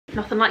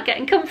Nothing like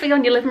getting comfy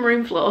on your living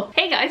room floor.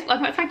 Hey guys,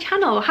 welcome back to my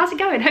channel. How's it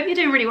going? Hope you're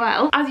doing really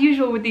well. As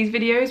usual with these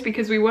videos,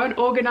 because we weren't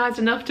organised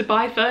enough to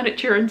buy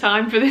furniture in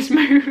time for this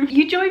move,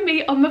 you join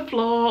me on the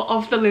floor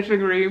of the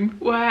living room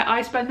where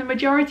I spend the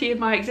majority of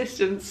my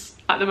existence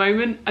at the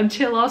moment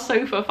until our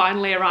sofa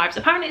finally arrives.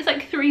 Apparently it's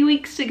like 3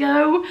 weeks to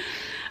go.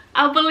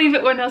 I'll believe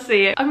it when I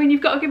see it. I mean,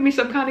 you've got to give me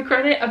some kind of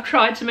credit. I've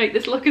tried to make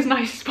this look as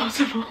nice as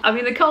possible. I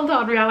mean, the cold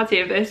hard reality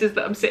of this is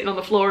that I'm sitting on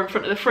the floor in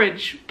front of the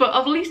fridge, but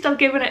at least I've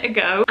given it a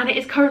go. And it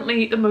is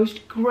currently the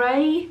most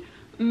grey,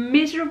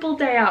 miserable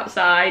day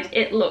outside.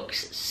 It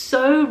looks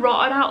so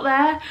rotten out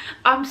there.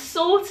 I'm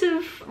sort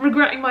of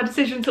regretting my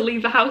decision to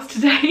leave the house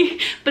today,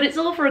 but it's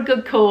all for a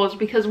good cause,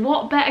 because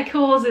what better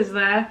cause is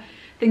there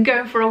than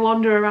going for a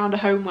wander around a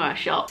homeware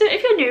shop. So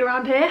if you're new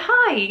around here,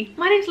 hi,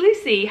 my name's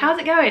Lucy, how's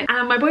it going?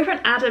 And my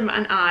boyfriend Adam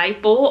and I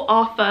bought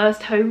our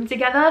first home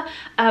together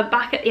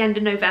back at the end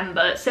of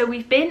November. So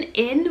we've been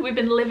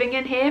living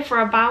in here for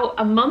about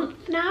a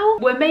month now.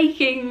 We're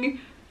making,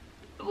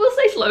 we'll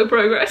say, slow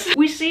progress.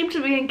 We seem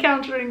to be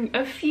encountering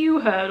a few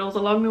hurdles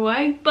along the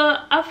way, but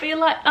I feel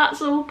like that's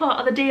all part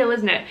of the deal,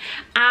 isn't it?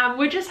 And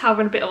we're just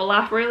having a bit of a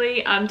laugh,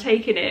 really, and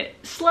taking it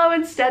slow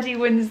and steady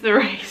wins the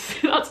race.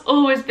 That's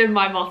always been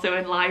my motto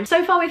in life.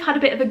 So far we've had a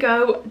bit of a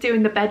go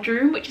doing the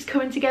bedroom, which is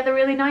coming together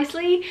really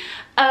nicely.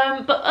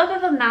 But other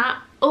than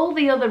that, all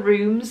the other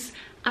rooms,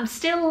 I'm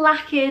still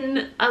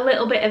lacking a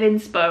little bit of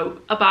inspo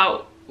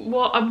about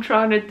what I'm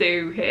trying to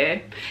do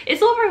here.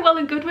 It's all very well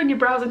and good when you're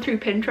browsing through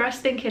Pinterest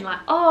thinking like,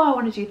 oh, I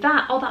want to do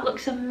that, oh, that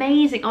looks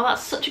amazing, oh,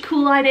 that's such a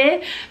cool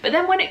idea. But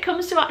then when it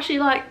comes to actually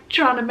like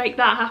trying to make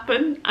that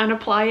happen and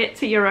apply it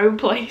to your own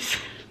place,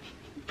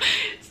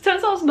 it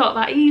turns out it's not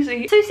that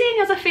easy. So seeing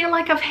as I feel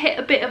like I've hit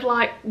a bit of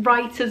like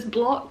writer's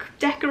block,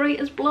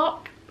 decorator's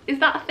block, is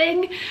that a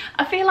thing?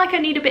 I feel like I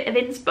need a bit of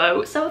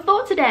inspo. So I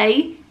thought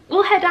today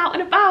we'll head out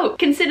and about.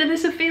 Consider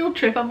this a field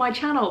trip on my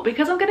channel,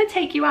 because I'm going to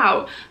take you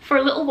out for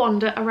a little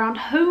wander around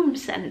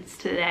Homesense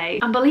today.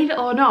 And believe it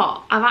or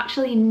not, I've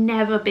actually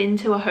never been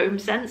to a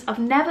Homesense. I've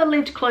never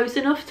lived close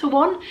enough to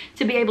one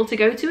to be able to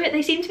go to it.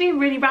 They seem to be in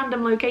really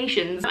random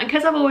locations. And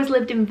because I've always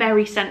lived in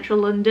very central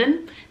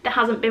London, there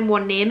hasn't been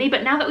one near me.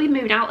 But now that we've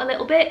moved out a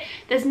little bit,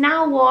 there's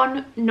now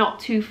one not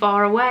too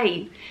far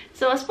away.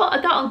 So I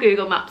spotted that on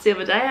Google Maps the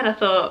other day and I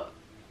thought,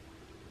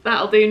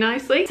 that'll do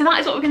nicely. So that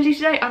is what we're going to do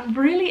today. I'm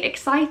really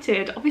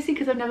excited, obviously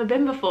because I've never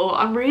been before.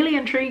 I'm really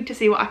intrigued to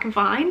see what I can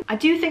find. I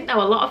do think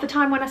though a lot of the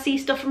time when I see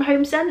stuff from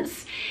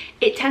Homesense,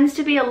 it tends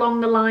to be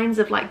along the lines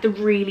of like the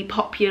really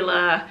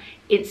popular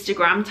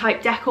Instagram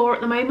type decor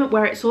at the moment,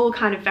 where it's all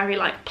kind of very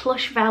like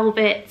plush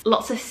velvet,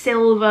 lots of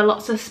silver,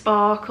 lots of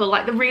sparkle,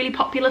 like the really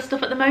popular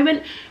stuff at the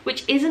moment,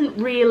 which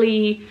isn't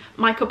really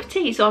my cup of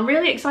tea. So I'm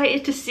really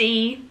excited to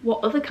see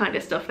what other kind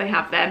of stuff they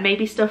have there,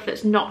 maybe stuff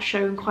that's not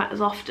shown quite as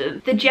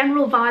often. The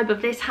general vibe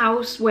of this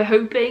house, we're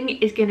hoping,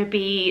 is going to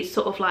be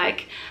sort of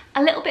like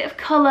a little bit of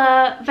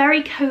colour,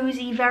 very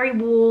cozy, very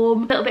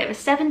warm, a little bit of a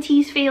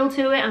 70s feel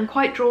to it. I'm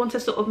quite drawn to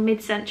sort of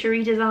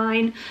mid-century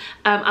design.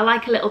 I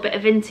like a little bit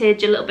of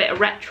vintage, a little bit of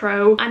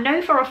retro. I know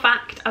for a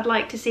fact I'd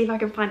like to see if I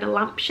can find a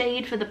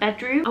lampshade for the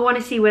bedroom. I want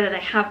to see whether they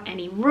have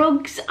any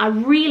rugs. I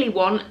really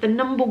want, the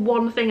number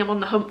one thing I'm on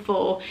the hunt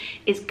for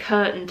is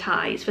curtain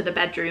ties for the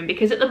bedroom,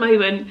 because at the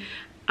moment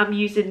I'm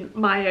using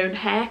my own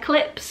hair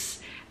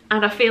clips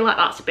and I feel like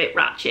that's a bit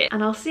ratchet.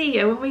 And I'll see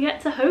you when we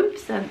get to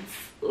Homesense.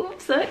 Ooh, I'm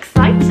so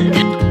excited.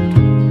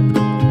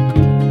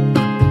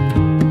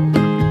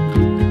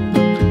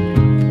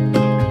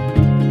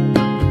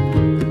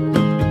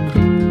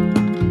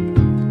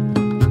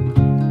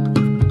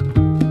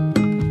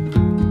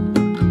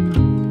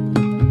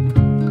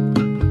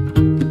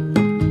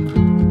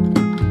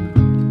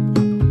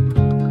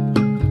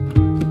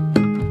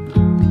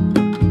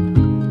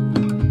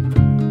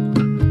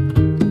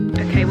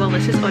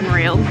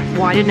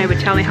 Why did nobody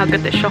tell me how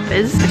good this shop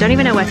is? I don't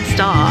even know where to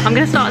start. I'm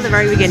going to start at the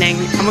very beginning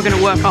and we're going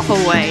to work our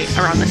whole way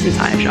around this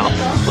entire shop.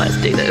 Let's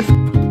do this.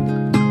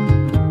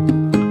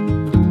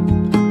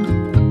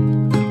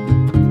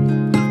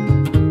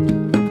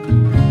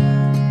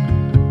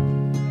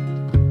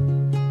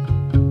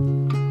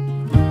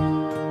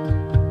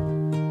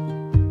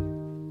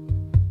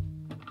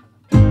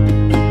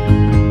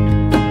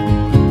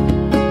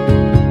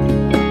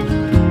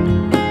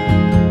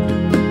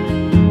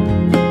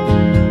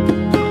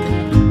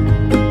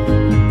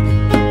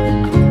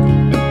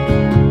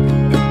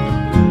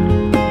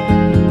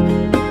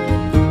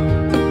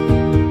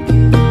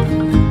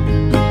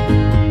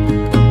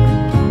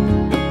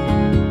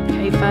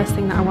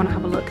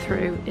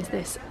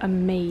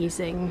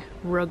 Amazing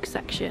rug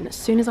section. As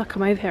soon as I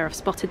come over here, I've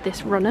spotted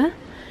this runner,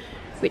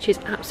 which is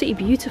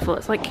absolutely beautiful.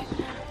 It's like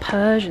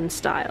Persian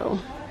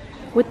style.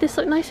 Would this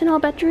look nice in our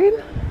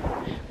bedroom?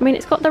 I mean,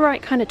 it's got the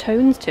right kind of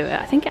tones to it.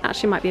 I think it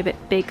actually might be a bit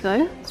big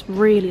though. It's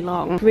really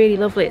long, really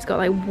lovely. It's got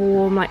like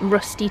warm, like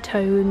rusty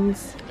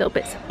tones, little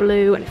bits of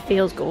blue, and it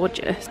feels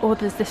gorgeous. Or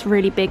there's this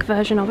really big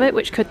version of it,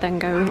 which could then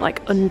go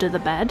like under the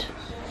bed.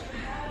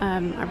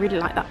 I really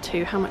like that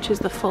too. How much is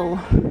the full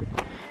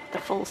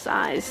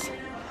size?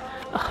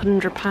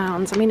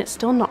 £100. I mean, it's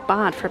still not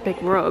bad for a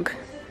big rug.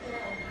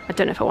 I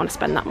don't know if I want to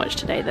spend that much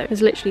today though.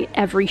 There's literally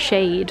every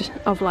shade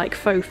of like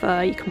faux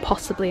fur you can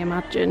possibly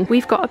imagine.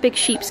 We've got a big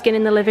sheepskin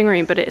in the living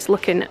room, but it's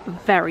looking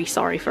very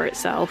sorry for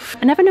itself.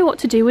 I never know what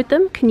to do with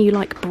them. Can you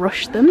like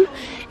brush them?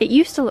 It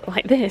used to look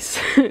like this.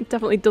 It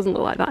definitely doesn't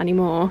look like that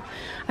anymore.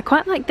 I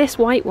quite like this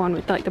white one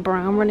with like the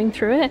brown running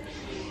through it.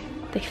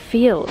 They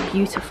feel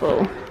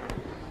beautiful.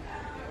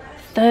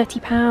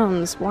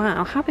 £30.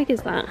 Wow, how big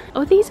is that?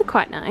 Oh, these are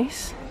quite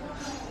nice.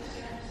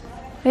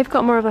 They've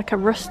got more of like a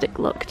rustic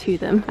look to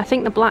them. I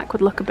think the black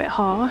would look a bit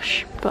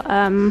harsh, but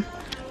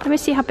let me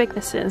see how big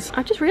this is.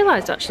 I just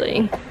realised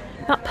actually,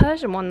 that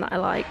Persian one that I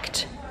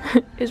liked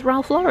is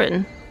Ralph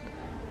Lauren.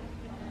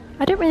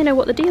 I don't really know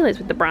what the deal is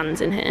with the brands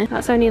in here.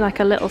 That's only like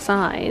a little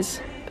size,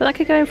 but that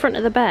could go in front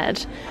of the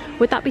bed.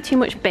 Would that be too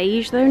much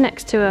beige though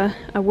next to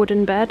a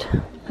wooden bed?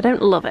 I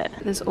don't love it.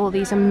 There's all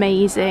these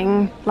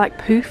amazing like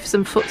poofs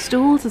and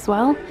footstools as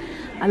well.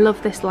 I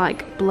love this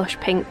like blush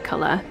pink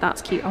colour,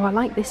 that's cute. Oh, I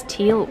like this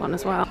teal one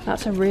as well.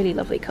 That's a really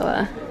lovely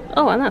colour.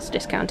 Oh, and that's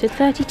discounted,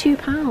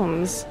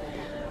 £32.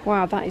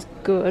 Wow, that is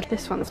good.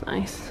 This one's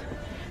nice.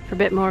 For a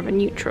bit more of a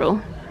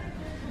neutral.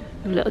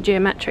 A little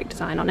geometric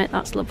design on it,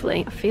 that's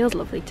lovely. It feels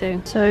lovely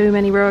too. So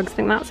many rugs, I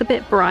think that's a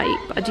bit bright,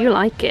 but I do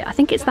like it. I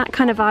think it's that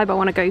kind of vibe I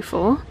want to go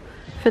for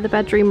the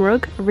bedroom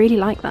rug. I really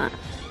like that.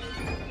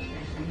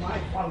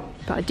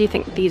 But I do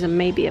think these are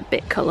maybe a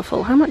bit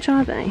colourful. How much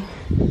are they?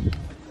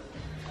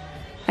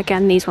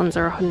 Again, these ones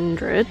are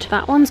 100.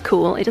 That one's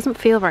cool. It doesn't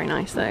feel very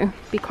nice though.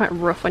 It'd be quite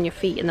rough on your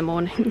feet in the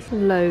morning.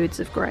 Loads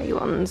of grey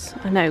ones.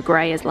 I know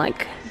grey is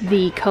like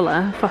the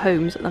colour for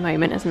homes at the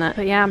moment, isn't it?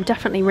 But yeah, I'm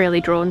definitely really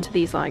drawn to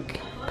these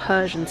like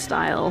Persian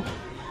style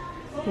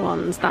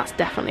ones. That's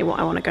definitely what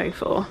I want to go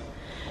for.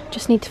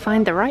 Just need to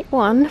find the right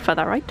one for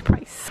the right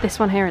price. This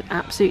one here is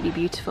absolutely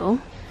beautiful.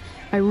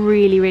 I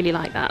really, really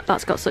like that.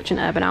 That's got such an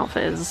Urban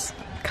Outfitters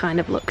kind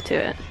of look to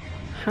it.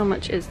 How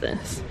much is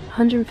this?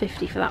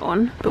 150 for that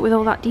one, but with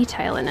all that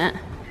detail in it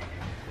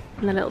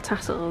and the little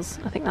tassels,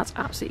 I think that's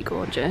absolutely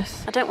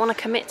gorgeous. I don't want to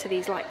commit to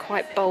these like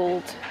quite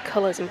bold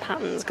colours and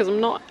patterns because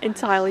I'm not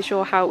entirely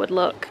sure how it would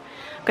look.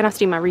 I'm gonna have to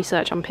do my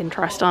research on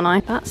Pinterest, aren't I?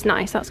 That's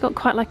nice. That's got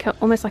quite like a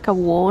almost like a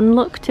worn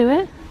look to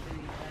it.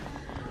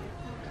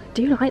 I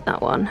do like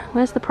that one.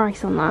 Where's the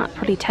price on that?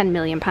 Probably £10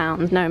 million,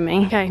 know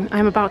me. Okay,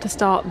 I'm about to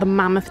start the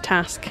mammoth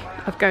task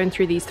of going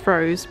through these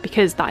throws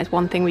because that is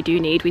one thing we do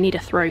need. We need a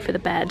throw for the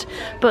bed.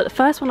 But the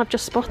first one I've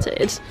just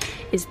spotted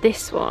is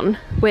this one,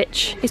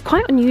 which is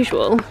quite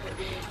unusual.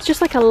 It's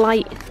just like a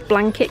light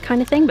blanket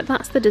kind of thing, but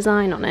that's the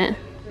design on it.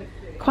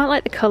 Quite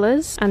like the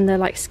colours and the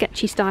like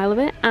sketchy style of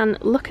it.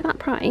 And look at that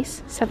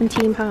price,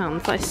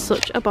 £17. That is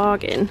such a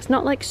bargain. It's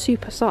not like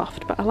super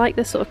soft, but I like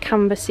the sort of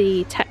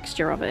canvassy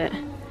texture of it.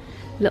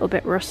 A little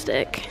bit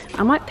rustic.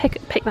 I might pick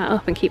that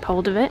up and keep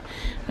hold of it.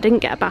 I didn't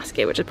get a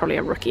basket, which is probably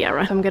a rookie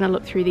error. So I'm gonna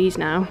look through these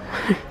now.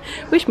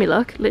 Wish me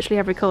luck, literally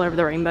every colour of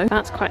the rainbow.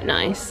 That's quite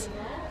nice.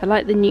 I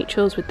like the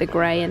neutrals with the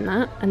grey in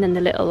that, and then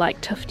the little like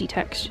tufty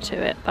texture to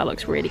it. That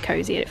looks really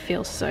cozy, it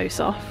feels so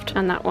soft.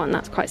 And that one,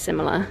 that's quite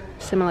similar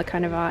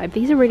kind of vibe.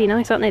 These are really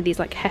nice, aren't they? These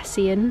like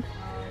Hessian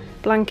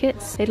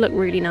blankets. They look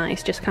really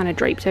nice, just kind of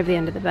draped over the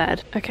end of the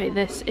bed. Okay,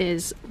 this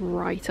is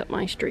right up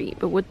my street,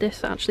 but would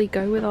this actually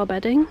go with our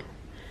bedding?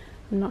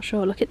 I'm not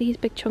sure. Look at these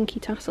big chunky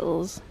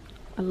tassels.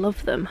 I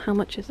love them. How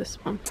much is this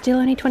one? Still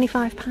only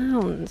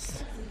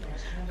 £25.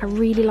 I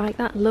really like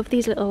that. I love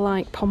these little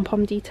like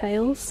pom-pom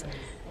details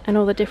and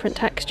all the different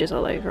textures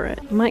all over it.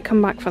 I might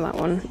come back for that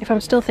one. If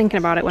I'm still thinking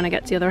about it when I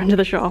get to the other end of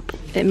the shop,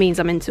 it means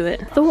I'm into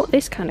it. I thought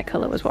this kind of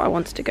colour was what I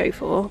wanted to go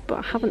for, but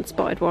I haven't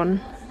spotted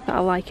one that I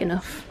like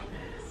enough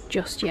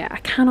just yet. I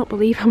cannot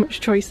believe how much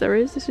choice there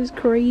is. This is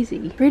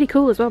crazy. Really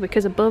cool as well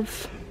because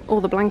above all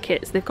the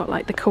blankets, they've got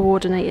like the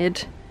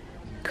coordinated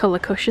colour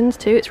cushions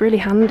too. It's really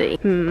handy.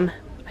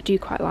 I do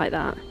quite like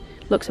that.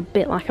 Looks a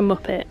bit like a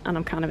Muppet and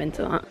I'm kind of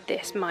into that.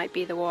 This might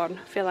be the one.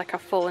 I feel like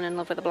I've fallen in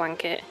love with a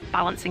blanket.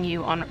 Balancing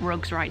you on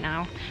rugs right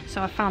now. So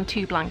I've found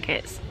two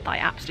blankets that I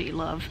absolutely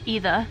love.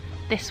 Either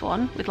this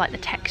one with like the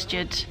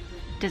textured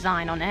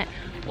design on it,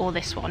 or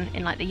this one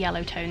in like the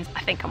yellow tones.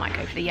 I think I might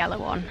go for the yellow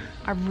one.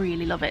 I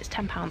really love it. It's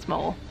 £10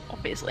 more,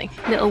 obviously.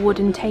 Little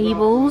wooden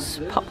tables.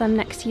 Pop them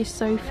next to your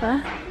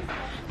sofa.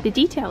 The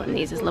detail in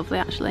these is lovely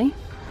actually.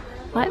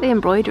 I like the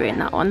embroidery in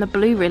that one. The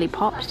blue really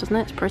pops, doesn't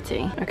it? It's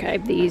pretty. Okay,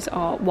 these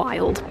are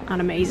wild and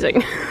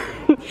amazing.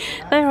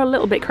 They are a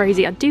little bit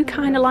crazy. I do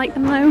kind of like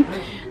them though.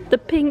 The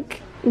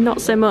pink,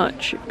 not so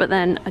much, but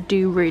then I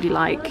do really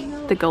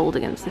like the gold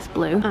against this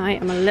blue. I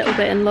am a little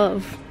bit in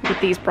love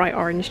with these bright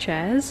orange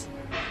chairs.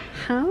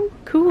 How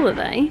cool are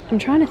they? I'm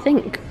trying to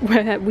think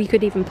where we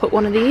could even put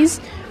one of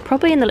these.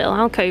 Probably in the little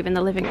alcove in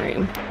the living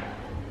room.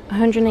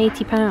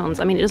 £180.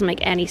 I mean, it doesn't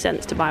make any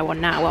sense to buy one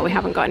now while we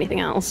haven't got anything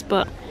else,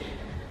 but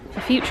for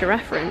future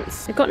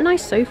reference. They've got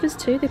nice sofas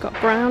too. They've got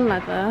brown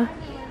leather.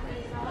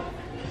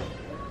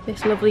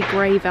 This lovely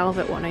grey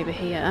velvet one over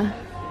here.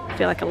 I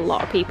feel like a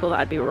lot of people,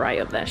 that'd be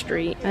right up their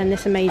street. And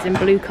this amazing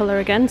blue colour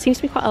again, seems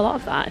to be quite a lot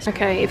of that.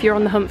 Okay, if you're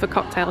on the hunt for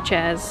cocktail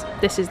chairs,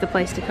 this is the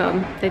place to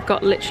come. They've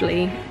got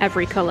literally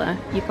every colour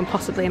you can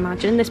possibly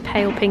imagine. This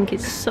pale pink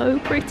is so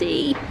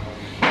pretty.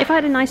 If I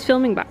had a nice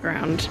filming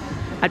background,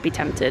 I'd be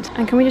tempted.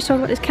 And can we just talk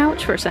about this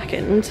couch for a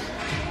second?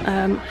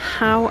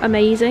 How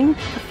amazing.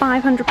 For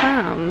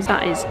 £500,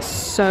 that is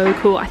so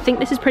cool. I think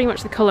this is pretty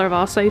much the colour of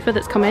our sofa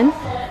that's come in,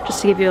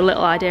 just to give you a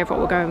little idea of what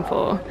we're going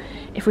for.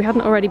 If we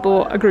hadn't already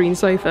bought a green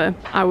sofa,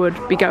 I would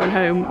be going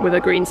home with a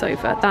green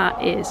sofa.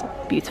 That is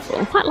beautiful.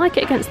 I quite like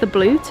it against the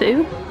blue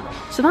too,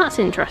 so that's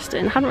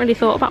interesting. I hadn't really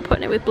thought about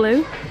putting it with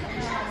blue,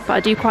 but I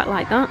do quite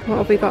like that. What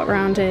have we got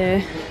around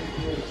here?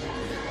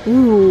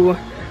 Ooh,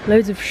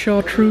 loads of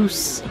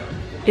chartreuse.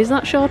 Is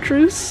that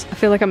chartreuse? I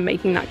feel like I'm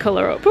making that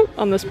colour up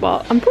on the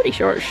spot. I'm pretty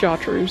sure it's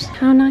chartreuse.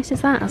 How nice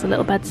is that as a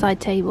little bedside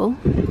table?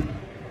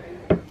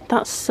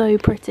 That's so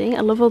pretty.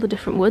 I love all the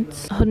different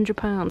woods.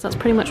 £100, that's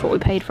pretty much what we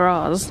paid for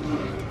ours.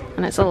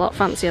 And it's a lot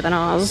fancier than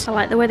ours. I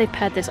like the way they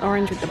paired this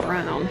orange with the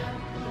brown.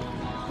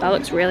 That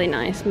looks really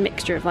nice.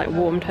 Mixture of like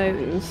warm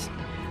tones.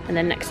 And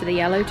then next to the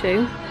yellow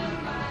too.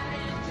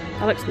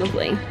 That looks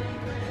lovely.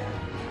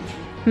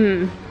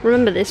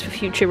 Remember this for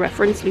future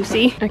reference,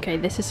 Lucy. Okay,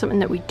 this is something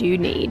that we do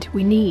need.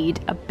 We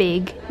need a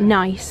big,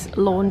 nice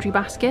laundry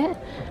basket.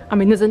 I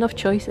mean, there's enough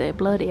choice here,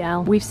 bloody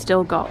hell. We've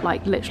still got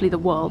like literally the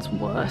world's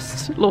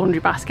worst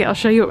laundry basket. I'll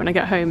show you it when I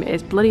get home. It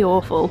is bloody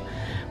awful.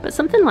 But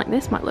something like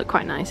this might look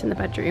quite nice in the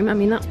bedroom. I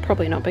mean, that's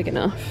probably not big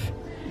enough.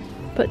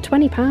 But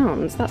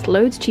 £20, that's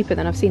loads cheaper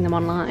than I've seen them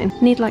online.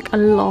 Need like a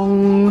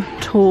long,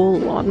 tall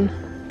one.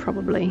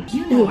 Probably.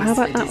 Ooh, how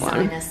about that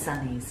one?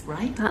 Sunnies,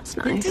 right? That's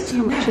nice.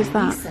 How much is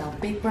that? Sell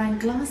big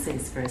brand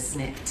glasses for a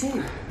snip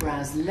too.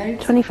 Browse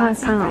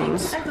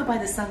 £25. Over by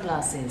the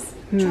sunglasses.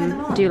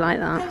 I do like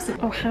that.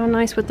 Oh, how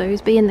nice would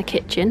those be in the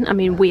kitchen? I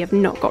mean, we have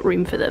not got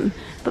room for them,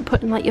 but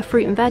putting like your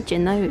fruit and veg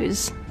in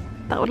those,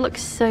 that would look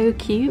so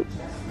cute.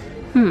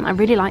 I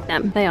really like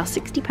them. They are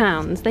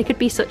 £60. They could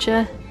be such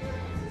a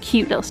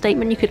cute little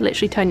statement. You could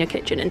literally turn your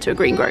kitchen into a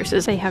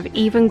greengrocer's. They have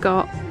even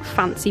got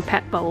fancy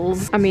pet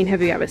bowls. I mean,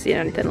 have you ever seen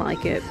anything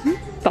like it?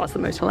 That's the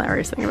most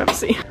hilarious thing I've ever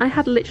seen. I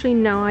had literally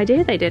no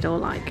idea they did all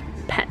like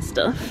pet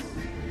stuff.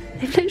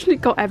 They've literally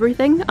got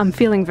everything. I'm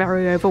feeling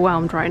very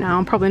overwhelmed right now.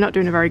 I'm probably not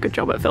doing a very good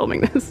job at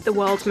filming this. The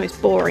world's most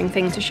boring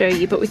thing to show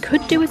you, but we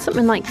could do with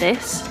something like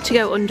this to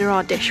go under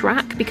our dish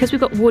rack because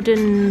we've got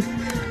wooden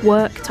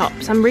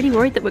worktops. I'm really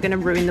worried that we're going to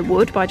ruin the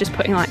wood by just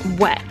putting like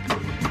wet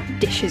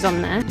dishes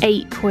on there.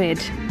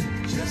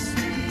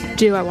 £8.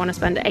 Do I want to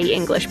spend £8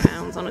 English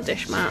on a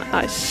dish mat?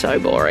 That is so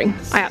boring.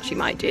 I actually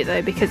might do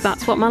though, because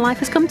that's what my life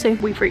has come to.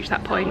 We've reached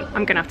that point.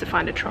 I'm gonna have to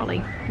find a trolley.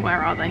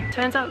 Where are they?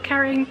 Turns out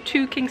carrying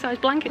 2 king-size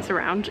blankets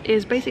around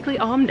is basically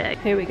arm day.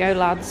 Here we go,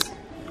 lads.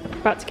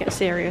 About to get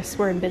serious.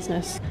 We're in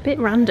business. A bit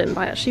random,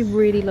 but I actually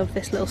really love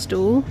this little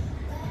stool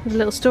with a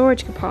little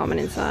storage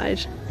compartment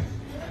inside.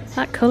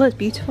 That colour is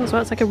beautiful as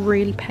well. It's like a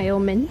really pale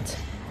mint.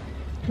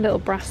 Little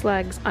brass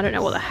legs. I don't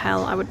know what the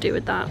hell I would do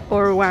with that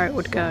or where it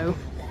would go,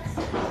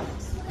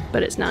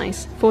 but it's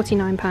nice.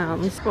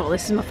 £49. Well,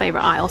 this is my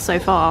favourite aisle so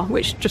far,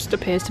 which just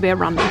appears to be a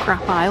random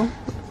crap aisle.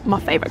 My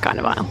favourite kind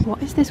of aisle.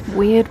 What is this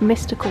weird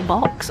mystical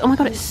box? Oh my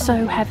god, it's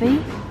so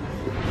heavy.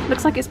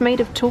 Looks like it's made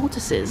of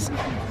tortoises.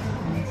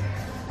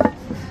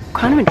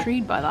 Kind of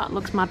intrigued by that. It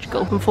looks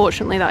magical.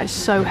 Unfortunately, that is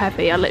so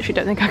heavy, I literally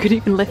don't think I could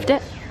even lift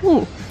it.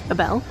 Ooh, a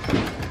bell.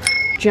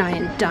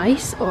 Giant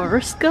dice or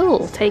a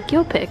skull, take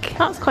your pick.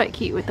 That's quite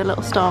cute with the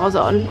little stars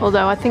on,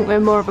 although I think we're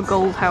more of a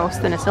gold house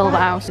than a silver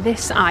house.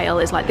 This aisle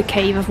is like the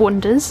Cave of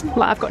Wonders.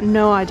 Like, I've got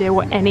no idea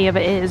what any of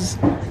it is,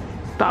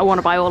 but I want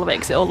to buy all of it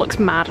because it all looks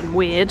mad and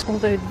weird.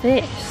 Although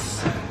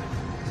this,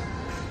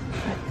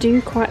 I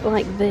do quite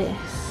like this.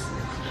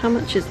 How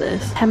much is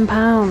this?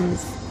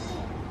 £10.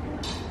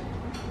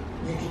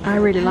 I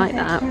really like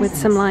that with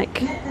some like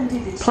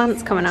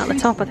plants coming out the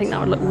top. I think that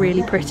would look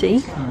really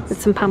pretty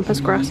with some pampas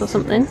grass or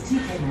something.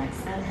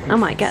 I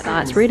might get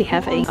that. It's really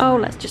heavy. Oh,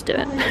 let's just do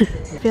it. I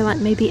feel like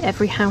maybe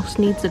every house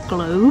needs a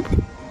globe.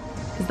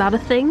 Is that a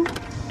thing?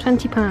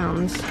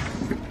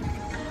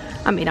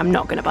 £20. I mean, I'm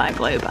not going to buy a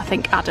globe. I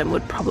think Adam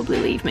would probably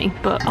leave me,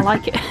 but I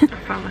like it. I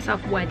found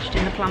myself wedged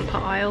in the plant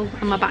pot aisle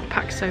and my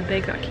backpack's so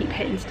big that I keep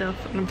hitting stuff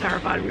and I'm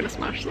terrified I'm going to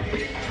smash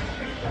something.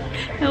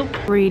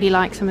 Help. Really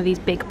like some of these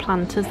big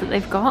planters that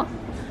they've got.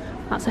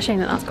 That's a shame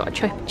that that's got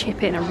a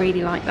chip in. I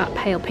really like that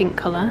pale pink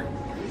colour.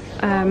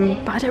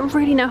 But I don't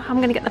really know how I'm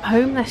going to get them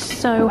home. They're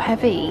so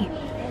heavy.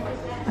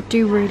 I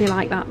do really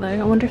like that though.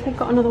 I wonder if they've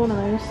got another one of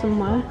those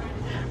somewhere.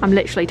 I'm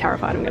literally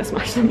terrified I'm going to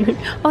smash something.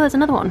 Oh, there's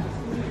another one.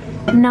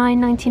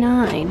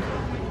 $9.99.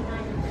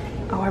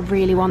 Oh, I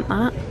really want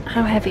that.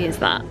 How heavy is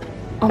that?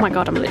 Oh my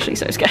god, I'm literally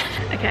so scared.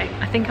 Okay,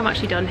 I think I'm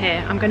actually done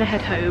here. I'm gonna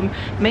head home,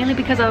 mainly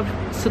because I've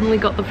suddenly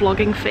got the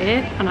vlogging fear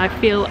and I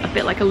feel a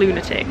bit like a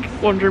lunatic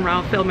wandering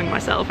around filming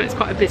myself, and it's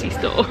quite a busy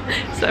store.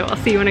 So I'll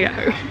see you when I get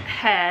home.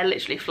 Hair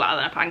literally flatter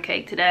than a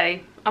pancake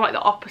today. I'm like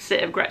the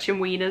opposite of Gretchen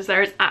Wieners.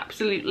 There is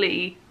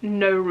absolutely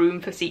no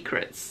room for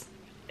secrets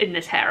in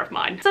this hair of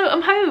mine. So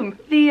I'm home.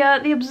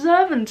 The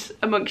observant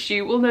amongst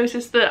you will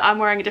notice that I'm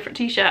wearing a different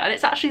t-shirt, and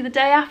it's actually the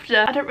day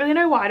after. I don't really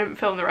know why I didn't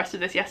film the rest of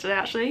this yesterday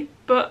actually,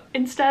 but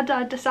instead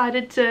I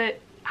decided to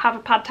have a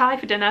pad thai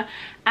for dinner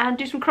and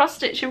do some cross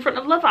stitch in front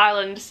of Love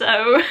Island,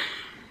 so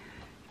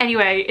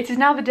anyway, it is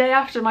now the day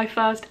after my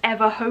first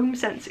ever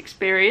Homesense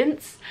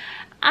experience,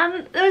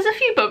 and there was a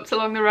few bumps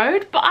along the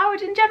road, but I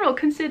would in general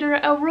consider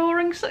it a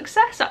roaring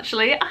success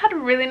actually. I had a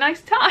really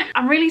nice time.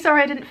 I'm really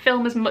sorry I didn't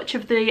film as much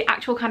of the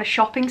actual kind of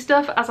shopping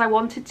stuff as I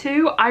wanted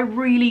to. I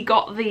really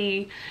got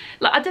the,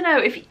 like, I don't know,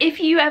 if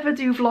you ever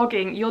do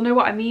vlogging, you'll know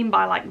what I mean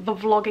by like the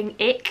vlogging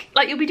ick.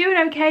 Like, you'll be doing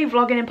okay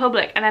vlogging in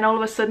public, and then all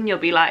of a sudden you'll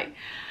be like,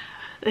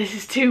 this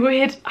is too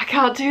weird, I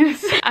can't do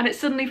this. And it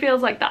suddenly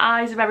feels like the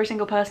eyes of every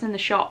single person in the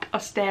shop are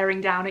staring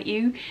down at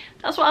you.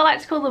 That's what I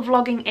like to call the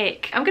vlogging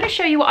ick. I'm gonna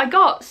show you what I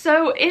got.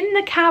 So in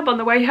the cab on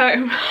the way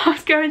home, I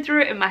was going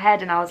through it in my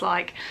head and I was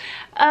like,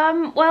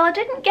 well, I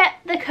didn't get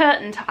the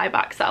curtain tie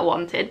backs that I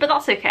wanted, but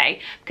that's okay,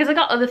 because I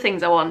got other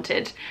things I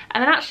wanted.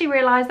 And then I actually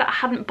realised that I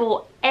hadn't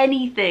bought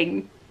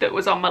anything that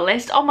was on my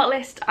list. On my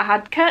list, I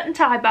had curtain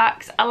tie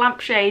backs, a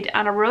lampshade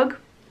and a rug.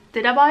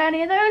 Did I buy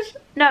any of those?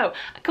 No,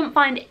 I couldn't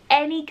find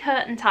any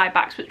curtain tie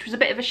backs, which was a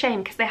bit of a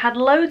shame because they had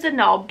loads of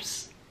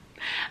knobs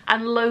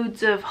and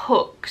loads of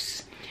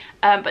hooks,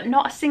 but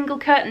not a single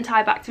curtain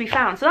tie back to be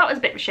found, so that was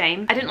a bit of a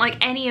shame. I didn't like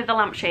any of the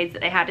lampshades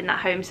that they had in that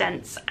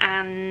Homesense,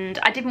 and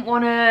I didn't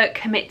want to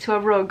commit to a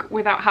rug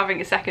without having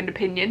a second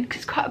opinion,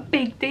 because it's quite a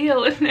big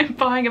deal, isn't it,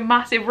 buying a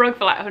massive rug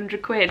for like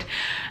 100 quid.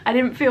 I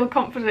didn't feel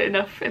confident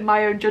enough in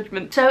my own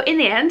judgment. So in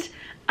the end,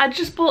 I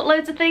just bought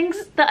loads of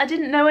things that I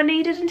didn't know I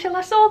needed until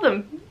I saw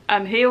them.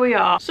 And here we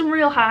are. Some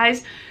real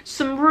highs,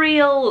 some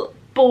real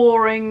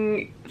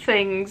boring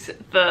things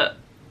that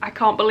I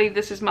can't believe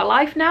this is my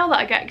life now that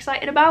I get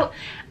excited about.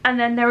 And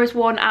then there is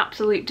one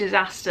absolute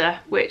disaster,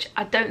 which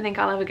I don't think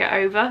I'll ever get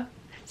over.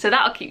 So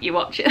that'll keep you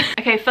watching.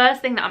 Okay,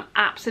 first thing that I'm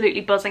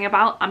absolutely buzzing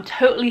about, I'm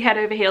totally head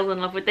over heels in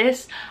love with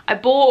this. I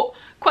bought,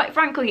 quite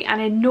frankly, an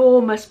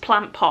enormous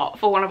plant pot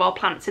for one of our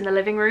plants in the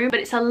living room, but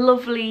it's a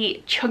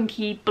lovely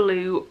chunky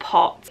blue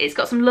pot. It's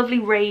got some lovely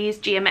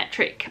raised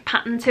geometric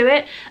pattern to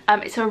it.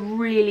 It's a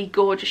really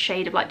gorgeous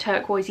shade of like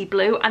turquoisey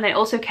blue, and then it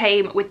also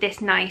came with this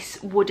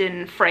nice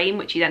wooden frame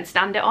which you then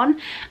stand it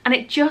on, and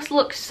it just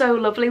looks so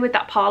lovely with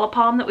that parlour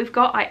palm that we've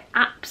got. I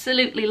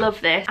absolutely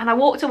love this, and I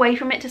walked away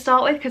from it to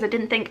start with because I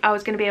didn't think I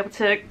was going to be able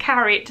to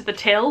carry it to the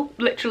till,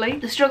 literally.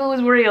 The struggle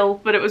was real,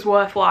 but it was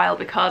worthwhile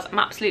because I'm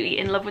absolutely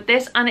in love with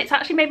this, and it's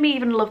actually made me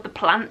even love the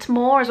plant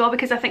more as well,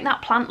 because I think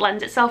that plant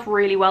lends itself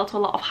really well to a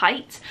lot of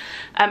height,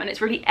 and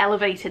it's really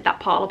elevated that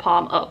parlour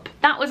palm up.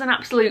 That was an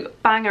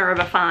absolute banger of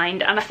a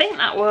find, and I think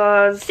that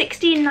was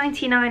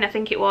 $16.99, I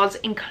think it was,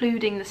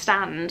 including the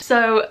stand.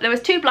 So there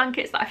was two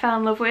blankets that I fell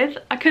in love with.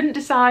 I couldn't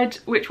decide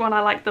which one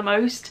I liked the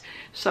most,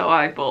 so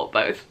I bought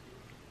both.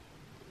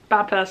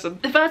 Bad person.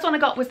 The first one I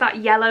got was that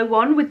yellow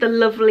one with the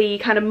lovely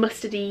kind of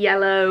mustardy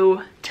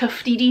yellow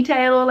tufty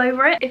detail all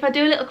over it. If I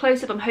do a little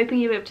close-up, I'm hoping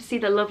you'll be able to see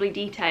the lovely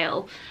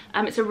detail.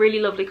 It's a really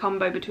lovely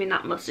combo between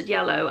that mustard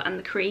yellow and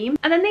the cream.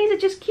 And then these are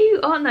just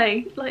cute, aren't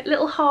they? Like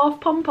little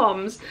half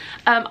pom-poms.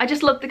 I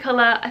just love the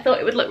colour. I thought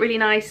it would look really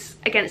nice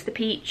against the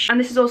peach. And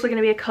this is also going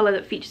to be a colour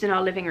that features in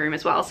our living room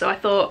as well. So I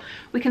thought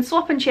we can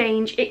swap and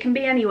change. It can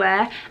be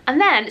anywhere.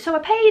 And then, so I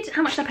paid,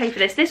 how much did I pay for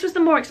this? This was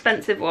the more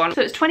expensive one.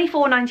 So it's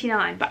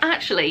 $24.99, but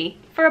actually,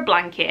 for a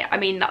blanket, I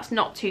mean, that's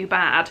not too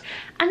bad.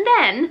 And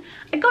then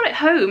I got it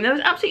home. There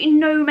was absolutely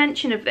no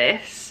mention of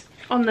this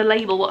on the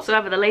label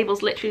whatsoever. The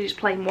label's literally just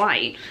plain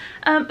white.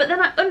 But then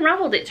I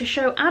unravelled it to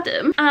show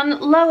Adam, and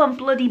lo and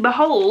bloody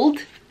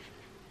behold,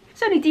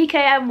 it's only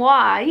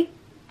DKNY.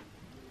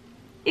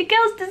 Your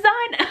girl's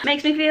designer.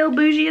 Makes me feel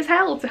bougie as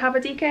hell to have a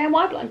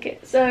DKNY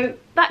blanket. So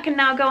that can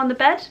now go on the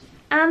bed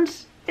and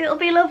it'll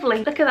be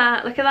lovely. Look at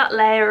that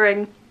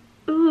layering.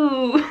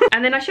 Ooh.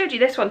 And then I showed you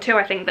this one too,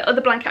 I think. The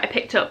other blanket I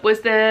picked up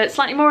was the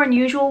slightly more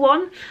unusual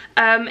one.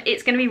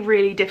 It's going to be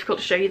really difficult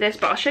to show you this,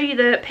 but I'll show you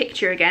the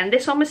picture again.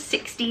 This one was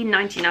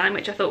 $16.99,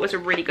 which I thought was a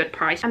really good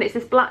price. And it's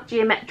this black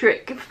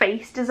geometric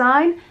face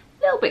design.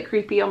 A little bit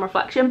creepy on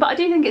reflection, but I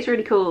do think it's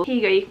really cool. Here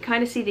you go, you can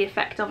kind of see the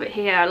effect of it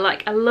here.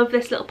 Like, I love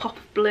this little pop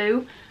of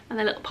blue and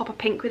a little pop of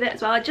pink with it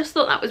as well. I just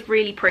thought that was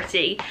really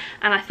pretty,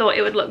 and I thought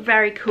it would look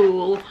very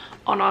cool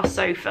on our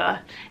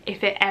sofa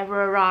if it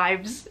ever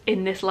arrives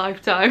in this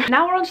lifetime.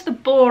 Now we're on to the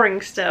boring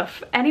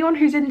stuff. Anyone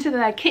who's into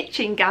their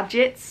kitchen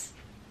gadgets,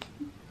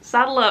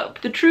 saddle up.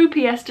 The true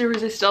pièce de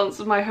résistance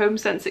of my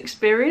Homesense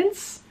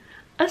experience,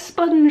 a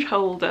sponge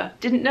holder.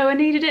 Didn't know I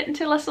needed it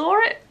until I saw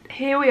it.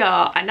 Here we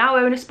are. I now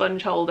own a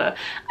sponge holder.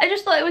 I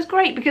just thought it was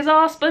great because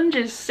our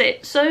sponges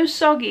sit so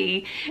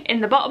soggy in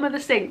the bottom of the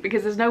sink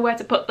because there's nowhere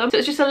to put them. So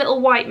it's just a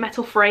little white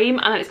metal frame,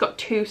 and then it's got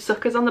two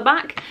suckers on the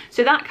back.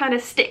 So that kind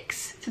of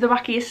sticks to the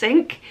back of your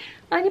sink.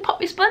 And then you pop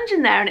your sponge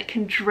in there and it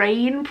can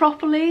drain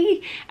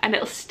properly and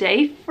it'll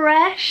stay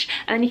fresh.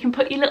 And then you can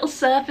put your little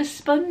surface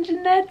sponge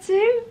in there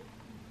too.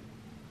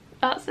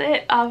 that's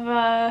it.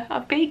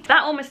 I've peaked.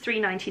 That one was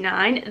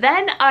 £3.99.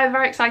 Then I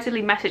very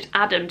excitedly messaged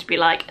Adam to be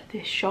like,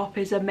 this shop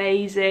is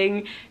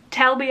amazing.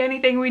 Tell me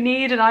anything we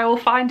need and I will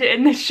find it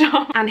in this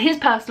shop. And his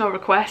personal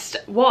request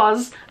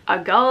was a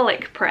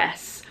garlic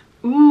press.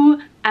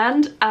 Ooh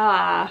and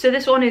ah. So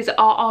this one is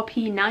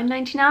RRP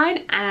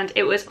 $9.99 and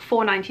it was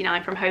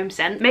 $4.99 from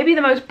Homesense. Maybe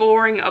the most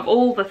boring of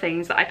all the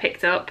things that I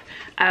picked up.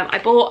 I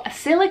bought a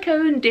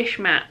silicone dish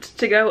mat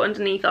to go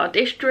underneath our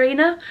dish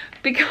drainer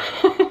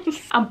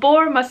because I'm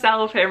boring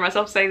myself hearing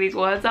myself say these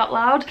words out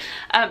loud.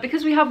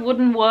 Because we have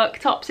wooden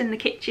worktops in the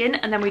kitchen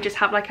and then we just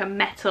have like a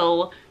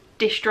metal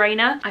dish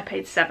drainer. I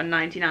paid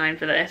 $7.99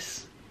 for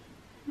this.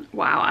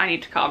 Wow, I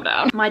need to calm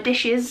down. My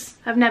dishes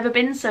have never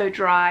been so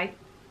dry.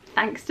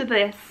 Thanks to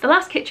this. The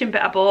last kitchen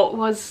bit I bought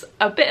was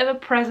a bit of a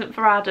present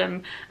for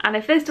Adam, and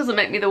if this doesn't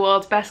make me the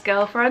world's best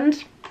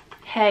girlfriend,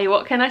 hey,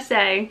 what can I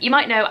say? You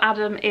might know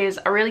Adam is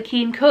a really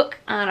keen cook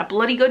and a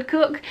bloody good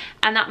cook,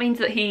 and that means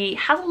that he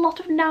has a lot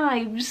of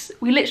knives.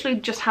 We literally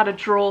just had a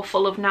drawer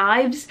full of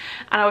knives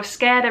and I was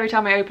scared every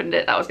time I opened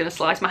it that I was going to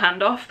slice my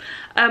hand off.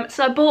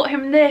 So I bought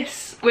him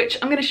this, which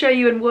I'm going to show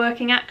you in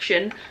working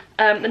action.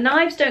 The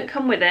knives don't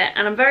come with it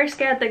and I'm very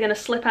scared they're going to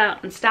slip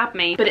out and stab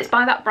me, but it's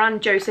by that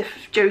brand Joseph,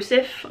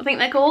 I think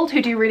they're called,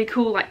 who do really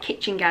cool like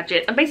kitchen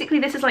gadgets. And basically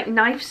this is like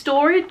knife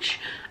storage,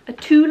 a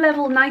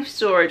 2-level knife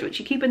storage which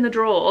you keep in the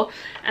drawer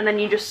and then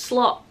you just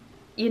slot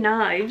your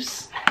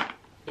knives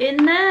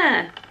in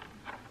there.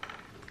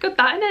 Good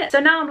that, innit?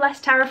 So now I'm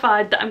less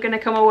terrified that I'm going to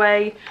come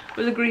away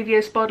with a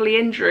grievous bodily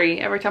injury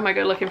every time I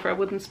go looking for a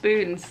wooden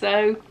spoon.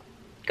 So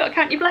gotta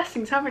count your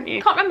blessings, haven't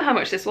you? Can't remember how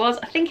much this was.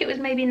 I think it was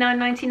maybe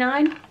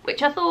 $9.99,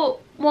 which I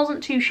thought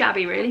wasn't too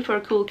shabby really for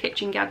a cool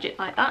kitchen gadget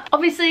like that.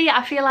 Obviously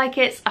I feel like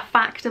it's a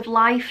fact of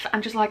life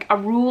and just like a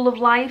rule of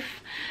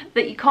life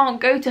that you can't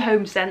go to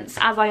Homesense,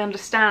 as I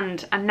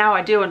understand, and now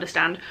I do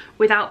understand,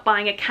 without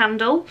buying a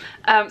candle.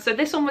 So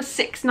this one was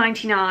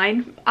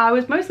 $6.99. I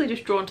was mostly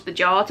just drawn to the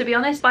jar, to be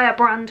honest, by a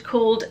brand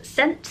called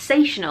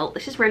Sensational.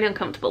 This is really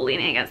uncomfortable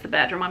leaning against the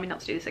bed, remind me not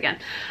to do this again.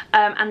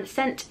 And the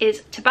scent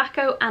is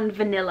tobacco and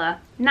vanilla.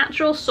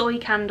 Natural soy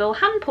candle,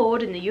 hand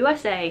poured in the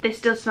USA.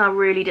 This does smell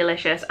really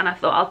delicious and I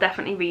thought I'll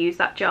definitely reuse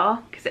that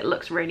jar because it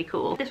looks really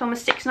cool. This one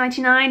was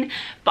 $6.99,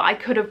 but I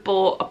could have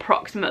bought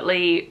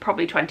approximately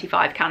probably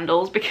 25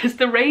 candles because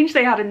the range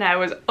they had in there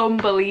was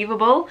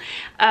unbelievable.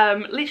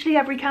 Literally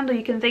every candle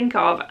you can think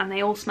of and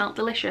they all smelled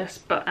delicious,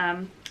 but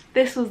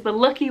this was the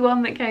lucky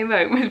one that came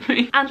home with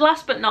me. And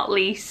last but not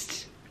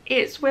least,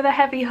 it's with a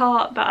heavy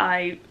heart that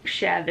I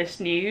share this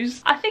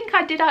news. I think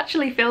I did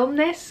actually film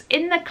this.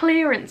 In the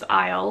clearance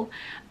aisle,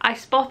 I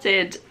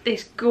spotted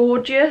this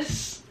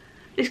gorgeous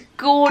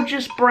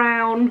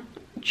brown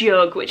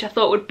jug, which I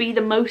thought would be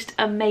the most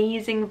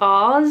amazing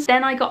vase.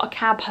 Then I got a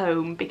cab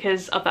home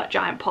because of that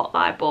giant pot that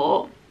I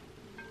bought.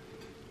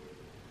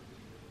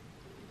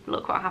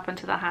 Look what happened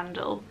to the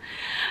handle.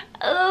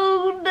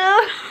 Oh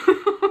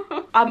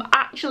no. I'm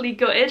actually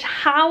gutted.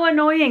 How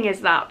annoying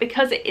is that?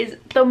 Because it is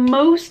the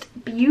most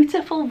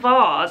beautiful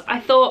vase. I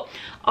thought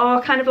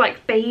our kind of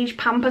like beige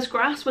pampas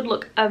grass would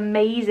look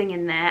amazing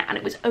in there, and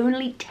it was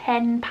only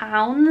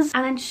 £10.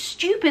 And then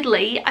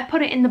stupidly I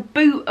put it in the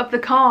boot of the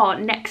car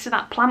next to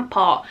that plant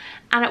pot,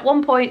 and at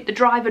one point the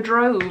driver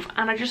drove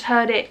and I just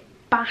heard it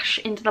bash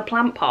into the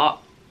plant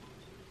pot.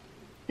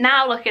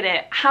 Now look at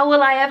it. How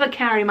will I ever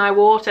carry my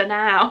water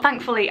now?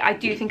 Thankfully, I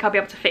do think I'll be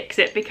able to fix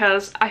it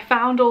because I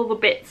found all the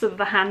bits of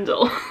the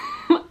handle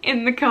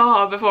in the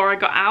car before I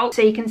got out.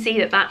 So you can see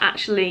that that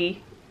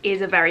actually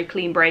is a very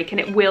clean break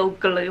and it will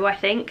glue, I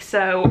think.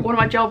 So one of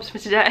my jobs for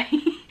today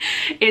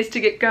is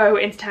to go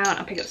into town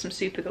and pick up some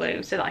super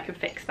glue so that I can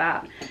fix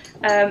that.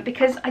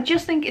 Because I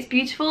just think it's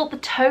beautiful. The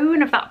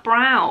tone of that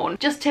brown,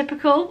 just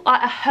typical.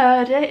 Like I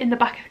heard it in the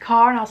back of the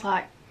car and I was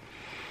like,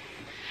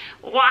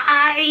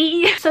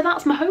 why? So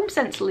that's my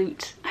Homesense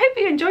loot. I hope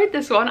you enjoyed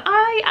this one.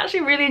 I actually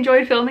really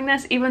enjoyed filming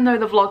this, even though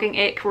the vlogging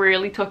ick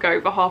really took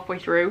over halfway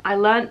through. I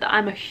learned that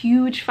I'm a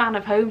huge fan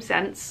of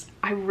Homesense.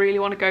 I really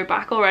want to go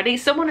back already.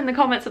 Someone in the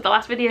comments of the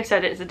last video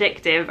said it's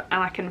addictive,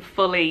 and I can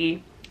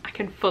fully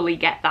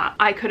get that.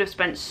 I could have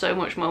spent so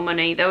much more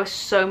money. There was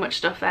so much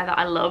stuff there that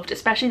I loved,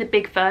 especially the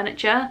big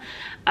furniture.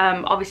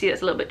 Obviously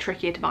it's a little bit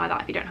trickier to buy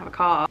that if you don't have a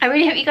car. I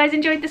really hope you guys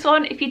enjoyed this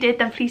one. If you did,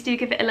 then please do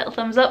give it a little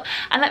thumbs up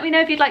and let me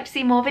know if you'd like to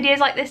see more videos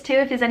like this too,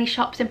 if there's any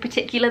shops in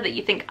particular that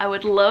you think I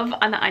would love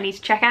and that I need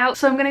to check out.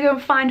 So I'm gonna go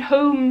and find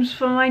homes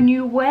for my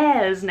new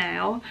wares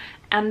now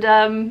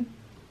and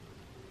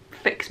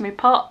fix my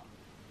pot.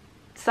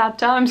 Sad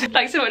times.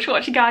 Thanks so much for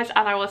watching, guys,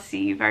 and I will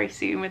see you very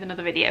soon with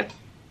another video.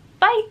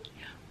 Bye.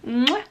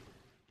 Mwah.